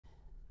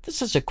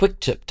This is a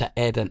quick tip to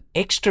add an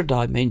extra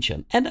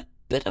dimension and a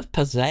bit of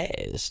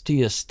pizzazz to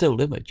your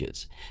still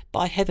images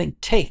by having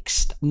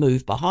text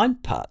move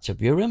behind parts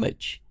of your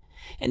image.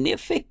 And the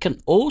effect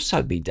can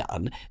also be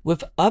done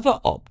with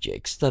other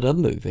objects that are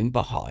moving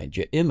behind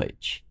your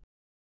image.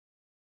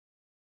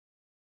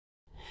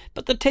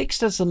 But the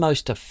text is the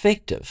most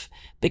effective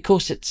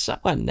because it's so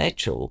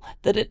unnatural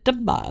that it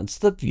demands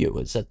the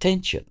viewer's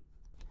attention.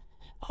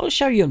 I'll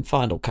show you in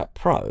Final Cut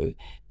Pro,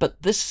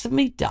 but this can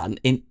be done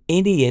in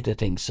any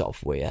editing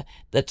software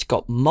that's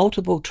got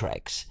multiple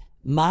tracks,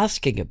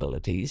 masking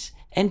abilities,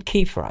 and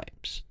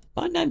keyframes.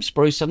 My name's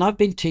Bruce and I've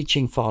been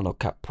teaching Final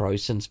Cut Pro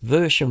since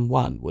version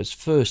 1 was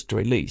first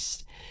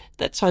released.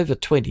 That's over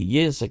 20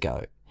 years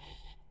ago.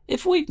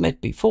 If we've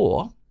met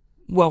before,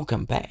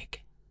 welcome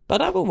back.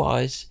 But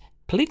otherwise,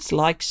 please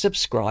like,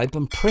 subscribe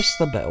and press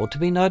the bell to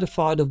be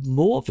notified of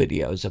more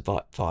videos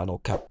about Final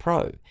Cut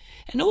Pro.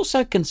 And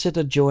also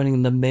consider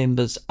joining the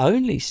members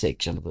only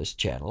section of this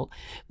channel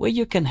where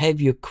you can have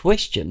your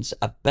questions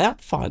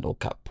about Final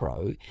Cut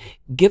Pro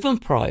given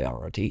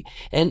priority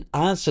and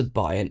answered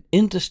by an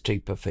industry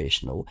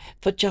professional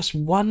for just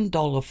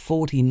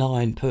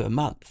 $1.49 per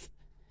month.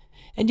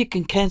 And you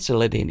can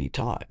cancel at any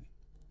time.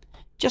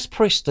 Just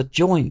press the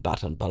join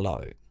button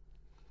below.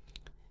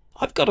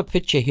 I've got a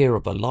picture here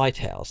of a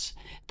lighthouse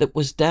that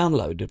was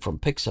downloaded from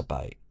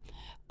Pixabay.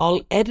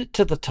 I'll add it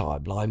to the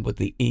timeline with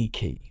the E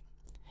key.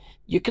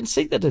 You can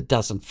see that it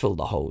doesn't fill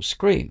the whole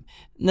screen,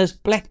 and there's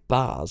black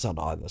bars on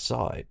either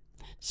side.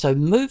 So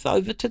move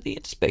over to the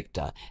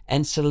inspector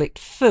and select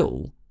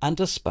Fill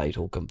under Spate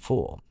or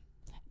Conform.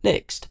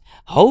 Next,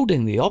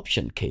 holding the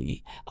Option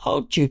key,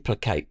 I'll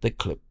duplicate the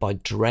clip by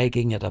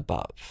dragging it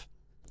above.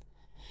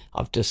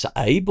 I've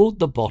disabled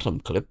the bottom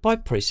clip by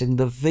pressing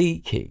the V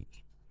key.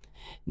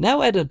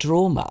 Now add a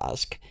draw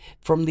mask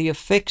from the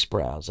effects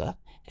browser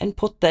and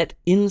put that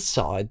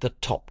inside the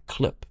top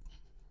clip.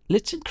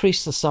 Let's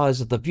increase the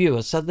size of the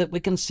viewer so that we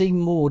can see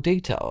more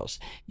details.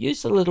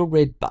 Use the little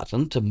red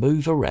button to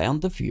move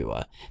around the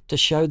viewer to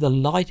show the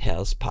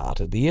lighthouse part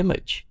of the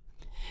image.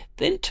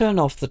 Then turn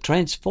off the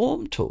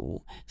transform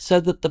tool so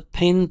that the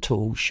pen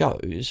tool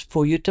shows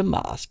for you to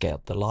mask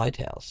out the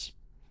lighthouse.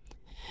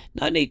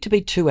 No need to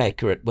be too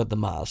accurate with the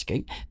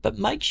masking, but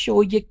make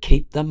sure you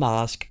keep the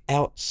mask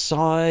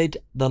outside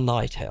the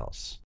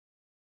lighthouse.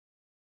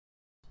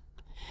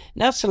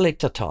 Now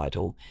select a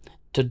title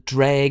to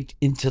drag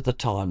into the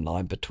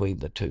timeline between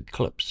the two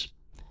clips.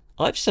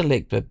 I've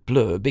selected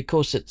Blur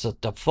because it's a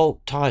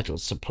default title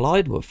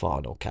supplied with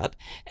Final Cut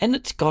and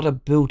it's got a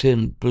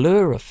built-in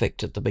blur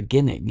effect at the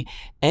beginning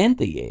and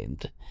the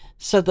end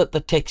so that the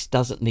text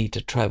doesn't need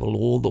to travel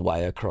all the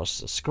way across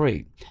the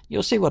screen.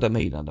 You'll see what I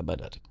mean in a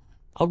minute.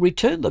 I'll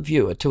return the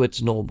viewer to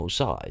its normal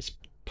size.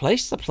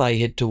 Place the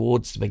playhead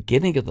towards the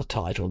beginning of the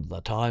title in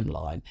the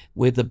timeline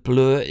where the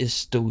blur is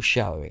still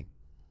showing.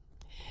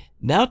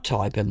 Now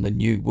type in the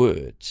new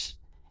words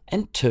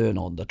and turn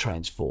on the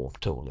transform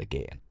tool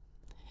again.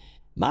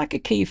 Mark a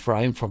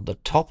keyframe from the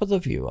top of the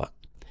viewer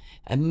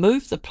and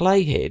move the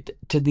playhead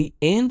to the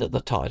end of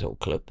the title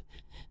clip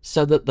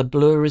so that the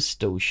blur is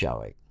still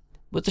showing.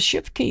 With the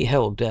Shift key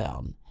held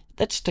down,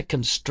 that's to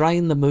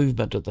constrain the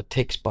movement of the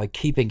text by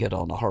keeping it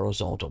on a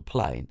horizontal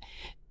plane.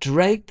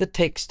 Drag the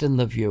text in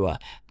the viewer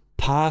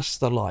past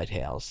the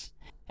lighthouse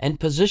and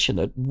position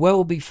it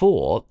well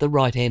before the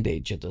right-hand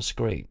edge of the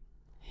screen.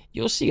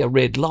 You'll see a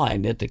red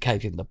line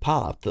indicating the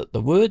path that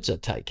the words are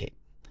taking.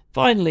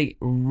 Finally,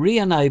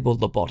 re-enable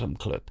the bottom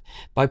clip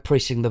by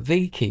pressing the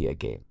V key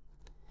again.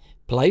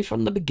 Play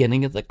from the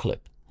beginning of the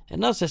clip.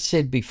 And as I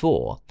said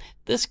before,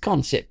 this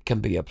concept can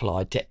be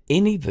applied to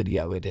any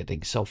video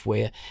editing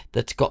software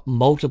that's got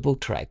multiple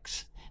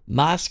tracks,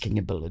 masking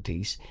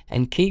abilities,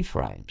 and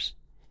keyframes.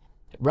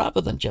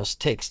 Rather than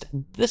just text,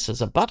 this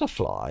is a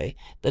butterfly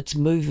that's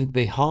moving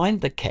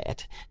behind the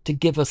cat to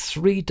give a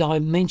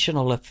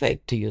three-dimensional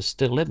effect to your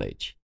still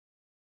image.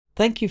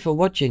 Thank you for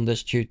watching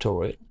this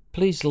tutorial.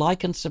 Please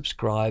like and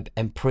subscribe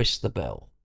and press the bell.